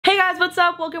guys, what's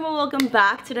up? Welcome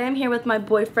back. Today I'm here with my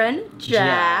boyfriend,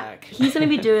 Jack. He's gonna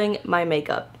be doing my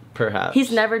makeup. Perhaps.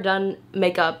 He's never done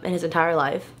makeup in his entire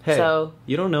life. Hey, so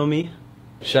you don't know me.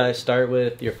 Should I start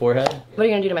with your forehead? What are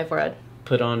you gonna do to my forehead?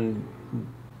 Put on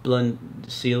blend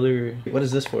sealer. What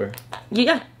is this for?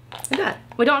 Yeah, like that.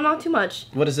 We don't not too much.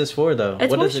 What is this for though?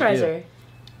 It's what moisturizer. Does it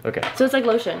do? Okay. So it's like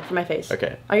lotion for my face.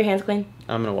 Okay. Are your hands clean?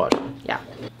 I'm gonna wash it. Yeah.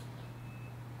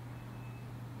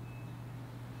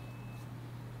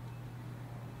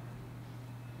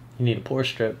 You need a pore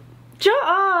strip. Shut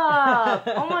up!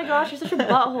 Oh my gosh, you're such a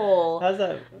butthole. How's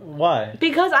that? Why?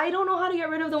 Because I don't know how to get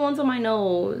rid of the ones on my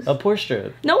nose. A pore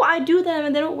strip. No, I do them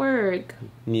and they don't work.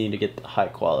 You need to get the high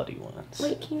quality ones.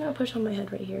 Wait, can you not push on my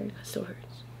head right here? It still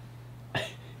hurts.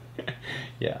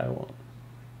 Yeah, I won't.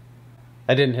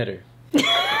 I didn't hit her.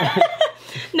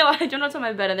 No, I jumped onto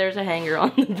my bed and there's a hanger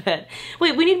on the bed.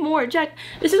 Wait, we need more. Jack,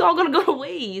 this is all gonna go to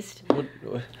waste. What?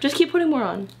 Just keep putting more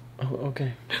on. Oh,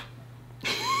 okay.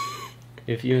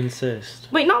 If you insist.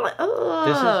 Wait, not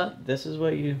like, This is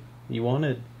what you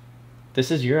wanted.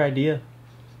 This is your idea.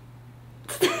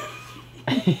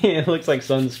 It looks like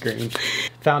sunscreen.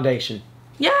 Foundation.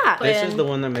 Yeah. This is the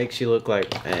one that makes you look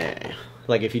like, eh.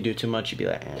 Like if you do too much, you'd be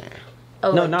like, eh.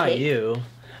 Oh, no, like not cake? You.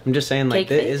 I'm just saying, like,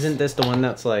 isn't this the one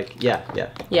that's like, yeah. Yeah.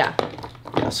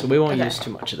 Yeah, so we won't use too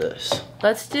much of this.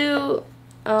 Let's do,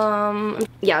 yeah,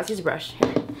 let's use a brush.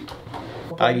 Here.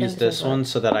 I use this one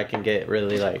so that I can get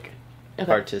really, like,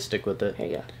 artistic with it. Here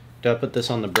you go. Do I put this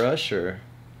on the brush, or?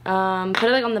 Put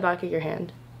it, like, on the back of your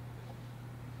hand.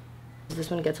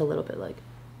 This one gets a little bit, like...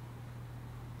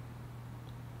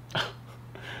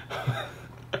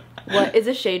 What? Is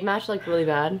this shade match, like, really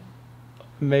bad?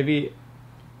 Maybe...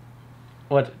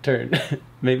 What? Turn.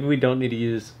 Maybe we don't need to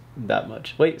use that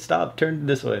much. Wait, stop. Turn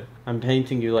this way. I'm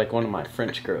painting you like one of my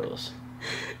French girls.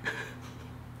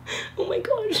 Oh my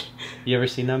gosh. You ever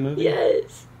seen that movie?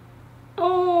 Yes.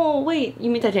 Oh, wait. You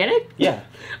mean Titanic? Yeah.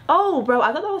 Oh, bro.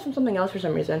 I thought that was from something else for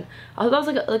some reason. I thought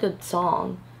that was like a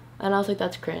song. And I was like,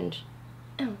 that's cringe.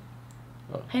 Ew.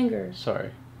 Oh, hanger.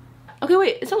 Sorry. Okay,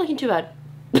 wait. It's not looking too bad.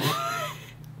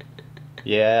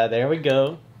 Yeah, there we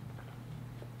go.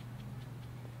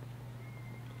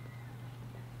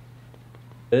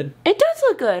 Good. It does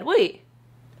look good. Wait.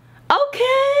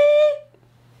 Okay.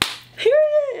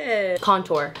 Period.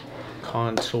 Contour.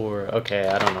 Contour. Okay,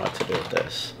 I don't know what to do with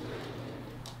this.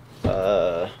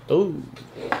 Oh.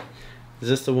 Is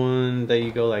this the one that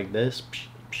you go like this?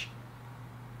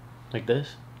 Like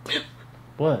this?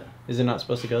 What? Is it not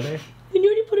supposed to go there? Did you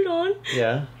already put it on?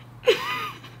 Yeah.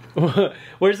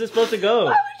 Where's it supposed to go?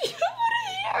 Why would you put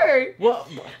it here? What?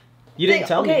 You didn't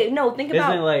tell me. Okay, no, think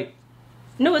about... Isn't it like...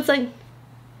 No, it's like...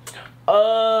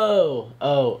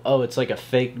 Oh, it's like a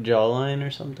fake jawline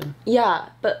or something? Yeah,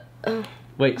 but...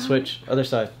 Wait, switch. Other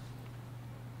side.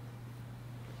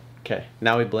 Okay,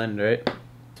 now we blend, right?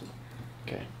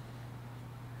 Okay.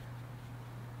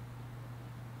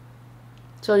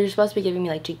 So you're supposed to be giving me,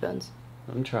 like, cheekbones.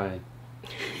 I'm trying.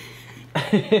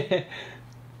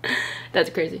 That's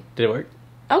crazy. Did it work?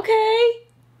 Okay.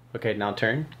 Okay, now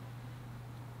turn.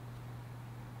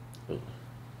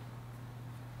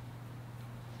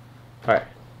 Alright.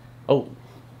 Oh.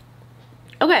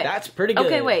 Okay. That's pretty good.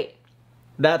 Okay, wait.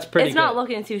 That's pretty good. It's not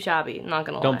looking too shabby, not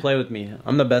gonna lie. Don't play with me.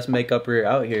 I'm the best makeupper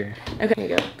out here. Okay, here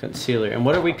you go. Concealer. And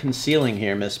what are we concealing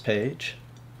here, Miss Paige?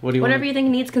 What do you Whatever you think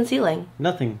needs concealing.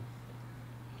 Nothing.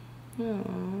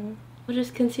 We'll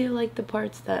just conceal, like, the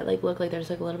parts that, like, look like there's,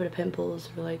 like, a little bit of pimples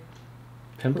or, like,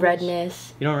 pimples?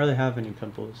 Redness. You don't really have any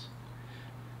pimples.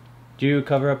 Do you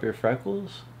cover up your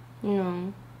freckles?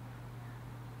 No.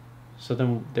 So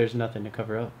then there's nothing to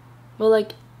cover up. Well,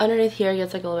 like, underneath here it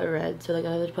gets, like, a little bit red, so, like,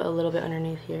 I have to put a little bit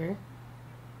underneath here.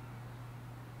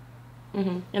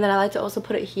 And then I like to also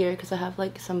put it here because I have,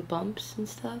 like, some bumps and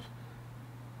stuff.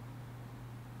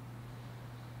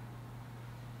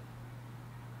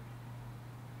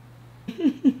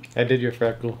 I did your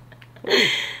freckle.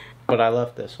 But I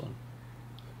left this one.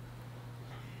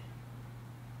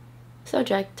 So,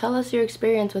 Jack, tell us your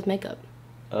experience with makeup.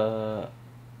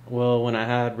 Well, when I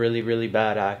had really, really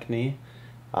bad acne,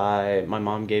 my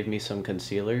mom gave me some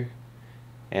concealer,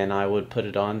 and I would put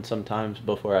it on sometimes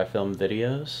before I filmed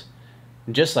videos.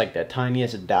 Just like the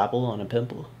tiniest dabble on a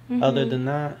pimple. Other than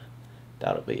that,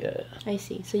 that'll be it. I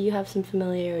see. So you have some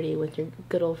familiarity with your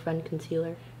good old friend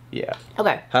concealer. Yeah.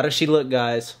 Okay. How does she look,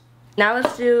 guys? Now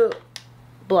let's do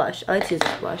blush. I like to use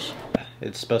this blush.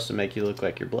 It's supposed to make you look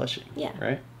like you're blushing. Yeah.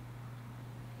 Right?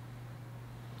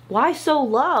 Why so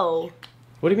low?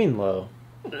 What do you mean low?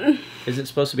 Is it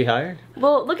supposed to be higher?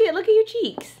 Well, look at your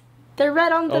cheeks. They're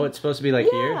red on the... Oh, it's supposed to be like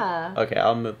here? Yeah. Okay,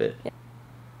 I'll move it.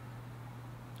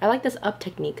 I like this up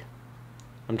technique.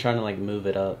 I'm trying to like move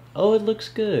it up. Oh, it looks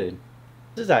good.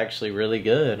 This is actually really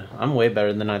good. I'm way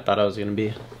better than I thought I was gonna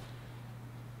be.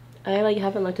 I like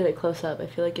haven't looked at it close up. I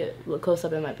feel like close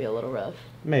up it might be a little rough.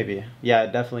 Maybe. Yeah,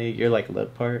 definitely. Your like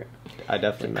lip part. I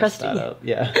definitely messed that up.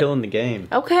 Yeah, killing the game.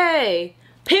 Okay.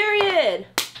 Period.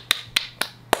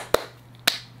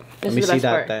 Let me see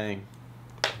that thing.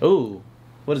 Ooh.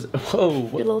 What is it? Whoa.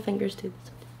 Your little fingers too.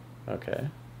 Okay.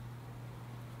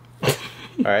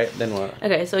 Alright, then what?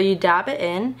 Okay, so you dab it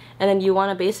in, and then you want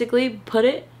to basically put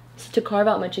it to carve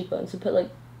out my cheekbones. So put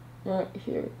like right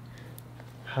here.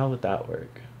 How would that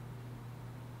work?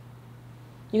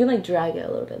 You can like drag it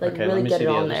a little bit, like okay, really get it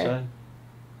on there. Side.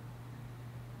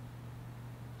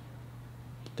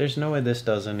 There's no way this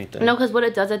does anything. No, because what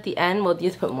it does at the end, well, you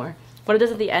have to put more. What it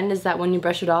does at the end is that when you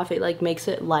brush it off, it like makes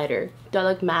it lighter. Do I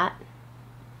look matte?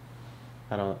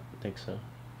 I don't think so.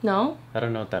 No? I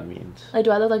don't know what that means. Like, do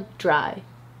I look like dry?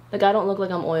 Like, I don't look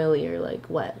like I'm oily or like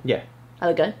wet. Yeah. I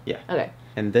look good? Yeah. Okay.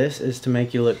 And this is to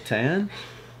make you look tan?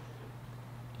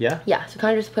 Yeah? Yeah, so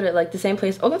kind of just put it like the same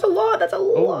place. Oh, that's a lot. That's a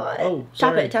lot. Oh,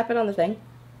 sorry. Tap it on the thing.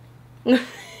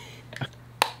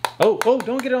 Oh,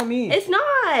 don't get it on me. It's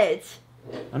not.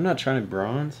 I'm not trying to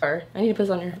bronze. I need to put this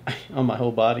on your... on my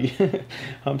whole body.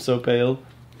 I'm so pale.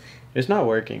 It's not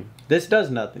working. This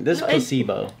does nothing. This is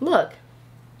placebo. Look.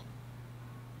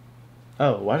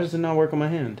 Oh, why does it not work on my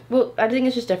hand? Well, I think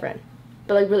it's just different.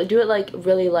 But like really, do it like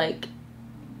really like...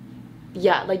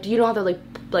 Yeah, like you don't have to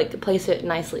like place it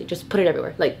nicely. Just put it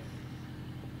everywhere. Like...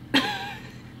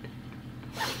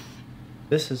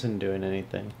 This isn't doing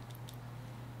anything.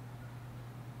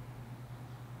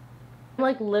 I'm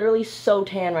like literally so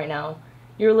tan right now.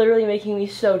 You're literally making me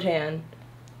so tan.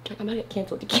 Jack, I'm gonna get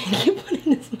canceled. You can't keep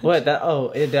putting this much. What? That?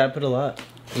 Oh, did I put a lot?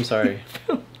 I'm sorry.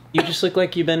 You just look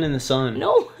like you've been in the sun.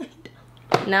 No.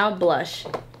 Now blush.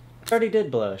 I already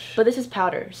did blush. But this is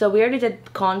powder. So we already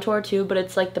did contour too, but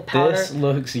it's like the powder. This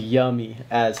looks yummy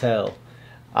as hell.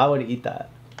 I would eat that.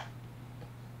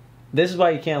 This is why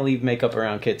you can't leave makeup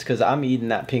around kids, because I'm eating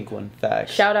that pink one.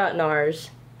 Facts. Shout out NARS.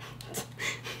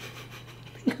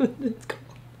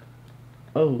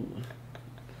 Oh.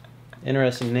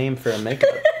 Interesting name for a makeup.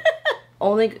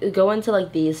 Only go into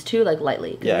like these two like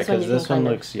lightly. Yeah, because this one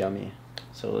looks yummy.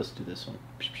 So let's do this one.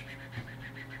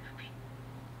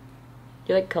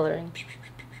 You like coloring?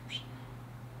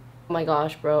 Oh my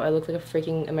gosh, bro. I look like a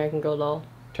freaking American Girl doll.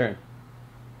 Turn.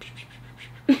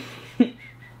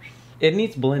 It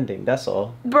needs blending, that's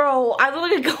all. Bro, I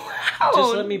look like a clown.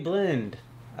 Just let me blend.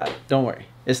 Don't worry.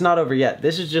 It's not over yet.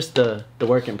 This is just the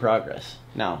work in progress.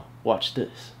 Now, watch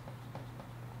this.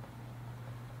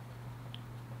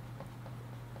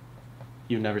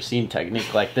 You've never seen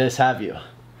technique like this, have you? I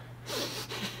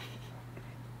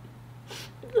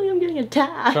feel like I'm getting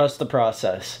attacked. Trust the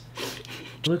process.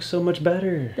 It looks so much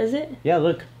better. Does it? Yeah,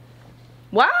 look.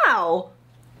 Wow.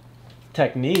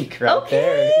 Technique right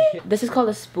there. This is called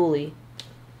a spoolie.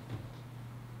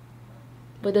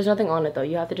 But there's nothing on it though.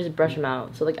 You have to just brush them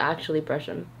out. So like actually brush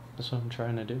them. That's what I'm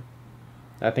trying to do.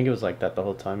 I think it was like that the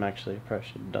whole time actually. Probably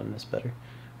should have done this better.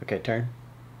 Okay, turn.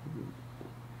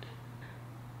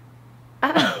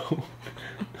 Ow. Okay.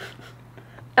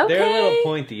 Okay. They're a little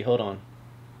pointy. Hold on.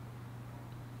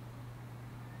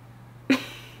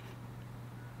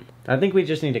 I think we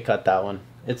just need to cut that one.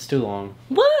 It's too long.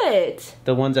 What?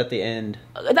 The ones at the end.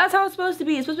 That's how it's supposed to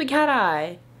be. It's supposed to be cat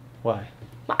eye. Why?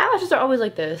 My eyelashes are always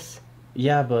like this.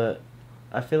 Yeah, but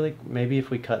I feel like maybe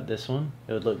if we cut this one,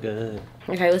 it would look good.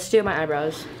 Okay, let's do my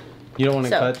eyebrows. You don't want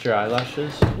to cut your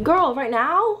eyelashes? Girl, right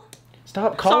now?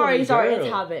 Stop calling me Sorry, girl.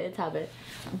 it's habit, it's habit.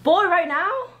 Boy, right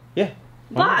now? Yeah.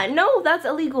 But no, that's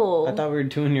illegal. I thought we were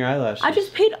doing your eyelashes. I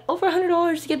just paid over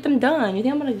 $100 to get them done. You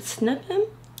think I'm gonna snip them?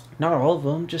 Not all of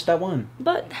them, just that one.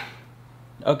 But...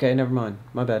 Okay, never mind.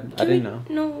 My bad. I didn't know.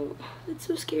 No, it's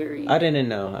so scary. I didn't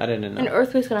know. An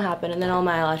earthquake's gonna happen, and then all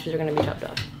my eyelashes are gonna be chopped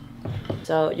off.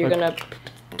 So you're gonna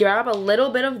grab a little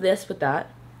bit of this with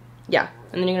that. Yeah,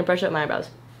 and then you're gonna brush up my eyebrows.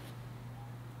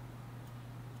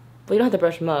 Well, you don't have to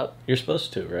brush them up. You're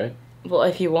supposed to, right? Well,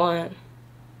 if you want.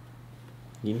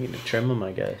 You need to trim them,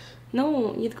 I guess.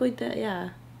 No, you have to go like that, yeah.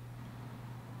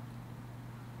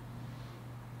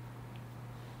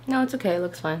 No, it's okay. It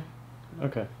looks fine.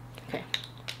 Okay. Okay.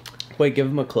 Wait, give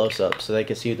them a close-up so they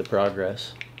can see the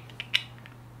progress.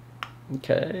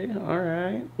 Okay,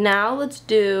 alright. Now let's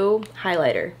do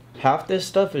highlighter. Half this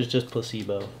stuff is just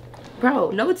placebo.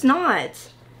 Bro, no it's not.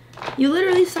 You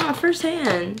literally saw it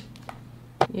firsthand.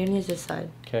 You're gonna use this side.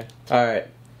 Okay. Alright.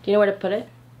 Do you know where to put it?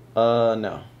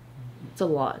 No. It's a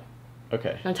lot.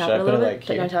 Okay. Should I tap it a little bit? Like,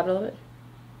 you want to tap it a little bit?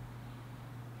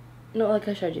 No, like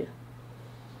I showed you.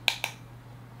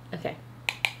 Okay.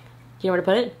 Do you know where to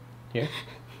put it? Here?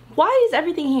 Why is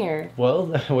everything here? Well,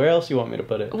 where else you want me to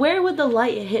put it? Where would the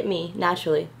light hit me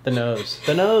naturally? The nose.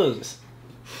 The nose.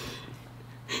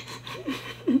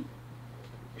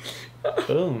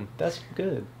 Boom. That's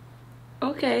good.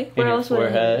 Okay. In Where your else would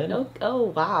it forehead. hit? Oh, oh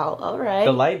wow. All right.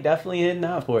 The light definitely hitting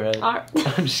that forehead. I'm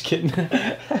just kidding.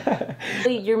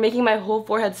 You're making my whole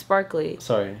forehead sparkly.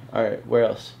 Sorry. Alright, where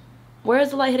else? Where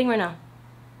is the light hitting right now?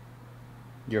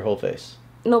 Your whole face.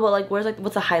 No, but like,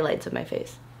 what's the highlights of my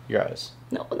face? Your eyes.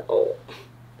 No, no.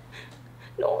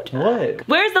 No, Jack. What?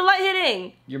 Where's the light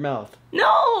hitting? Your mouth.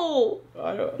 No!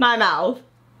 I don't... My mouth.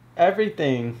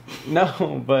 Everything.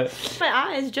 No, but... My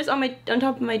eyes, just on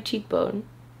top of my cheekbone.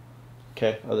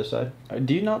 Okay, other side.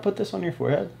 Do you not put this on your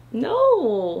forehead?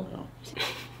 No. No.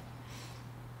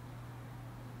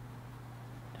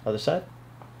 Other side.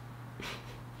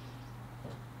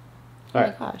 Oh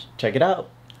Alright, my gosh. check it out.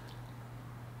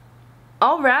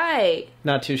 Alright.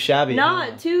 Not too shabby.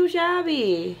 Not too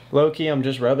shabby. Low-key, I'm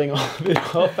just rubbing all of it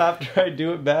off after I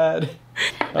do it bad.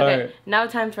 Okay, Alright. now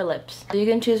time for lips. So you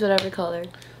can choose whatever color.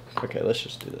 Okay, let's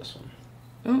just do this one.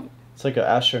 Mm. It's like an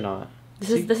astronaut.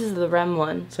 This is the REM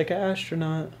one. It's like an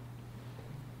astronaut.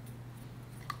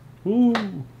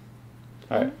 Ooh.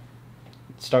 Alright.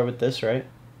 Start with this, right?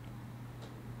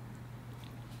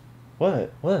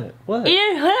 What? What? What? You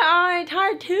didn't put it on my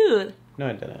entire tooth. No,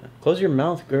 I didn't. Close your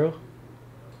mouth, girl.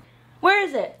 Where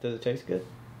is it? Does it taste good?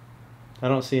 I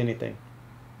don't see anything.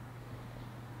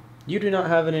 You do not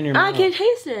have it in your mouth. I can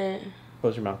taste it.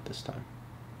 Close your mouth this time.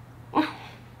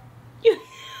 You're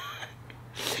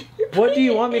What do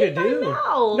you putting want me it to in do? my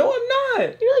mouth. No, I'm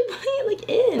not. You're like putting it like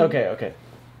in. Okay, okay.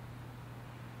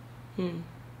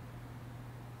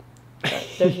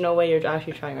 There's no way you're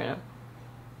actually trying right now.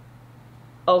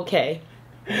 Okay.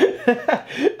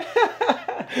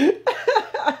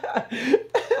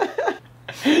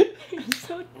 You're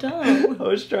so dumb. I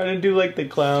was trying to do like the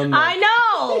clown. I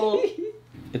know.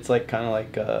 It's like kind of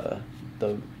like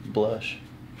the blush.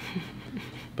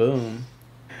 Boom.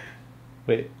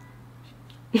 Wait.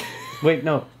 Wait,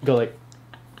 no. Go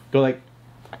like.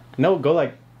 No, go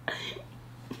like.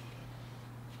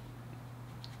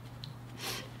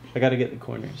 I gotta get the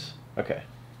corners. Okay.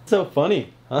 So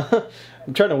funny, huh?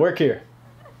 I'm trying to work here.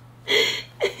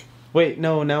 Wait,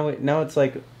 no, now it's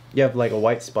like you have like a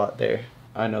white spot there.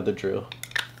 I know the drill.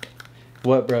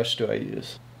 What brush do I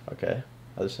use? Okay,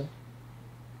 other side.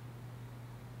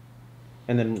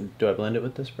 And then do I blend it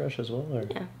with this brush as well, or?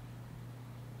 Yeah.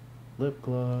 Lip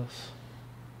gloss.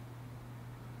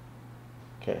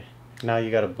 Okay, now you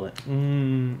gotta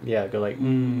blend. Yeah, go like.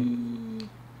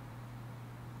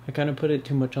 I kind of put it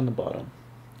too much on the bottom.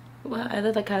 Well, I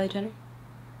look like Kylie Jenner.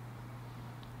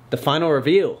 The final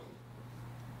reveal.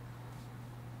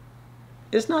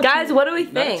 It's not. Guys, too, what do we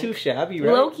think? Not too shabby,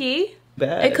 right? Low key.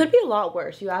 Bad. It could be a lot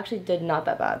worse. You actually did not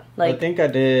that bad. Like I think I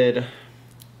did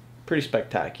pretty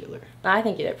spectacular. I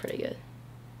think you did pretty good.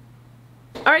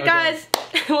 Alright, guys.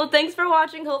 Well, thanks for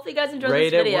watching. Hopefully you guys enjoyed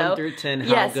this video. Rate it 1 through 10. How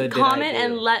yes, good comment did I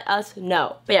do? and let us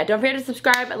know. But yeah, don't forget to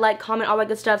subscribe, like, comment, all that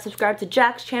good stuff. Subscribe to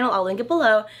Jack's channel. I'll link it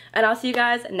below. And I'll see you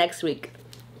guys next week.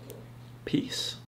 Peace.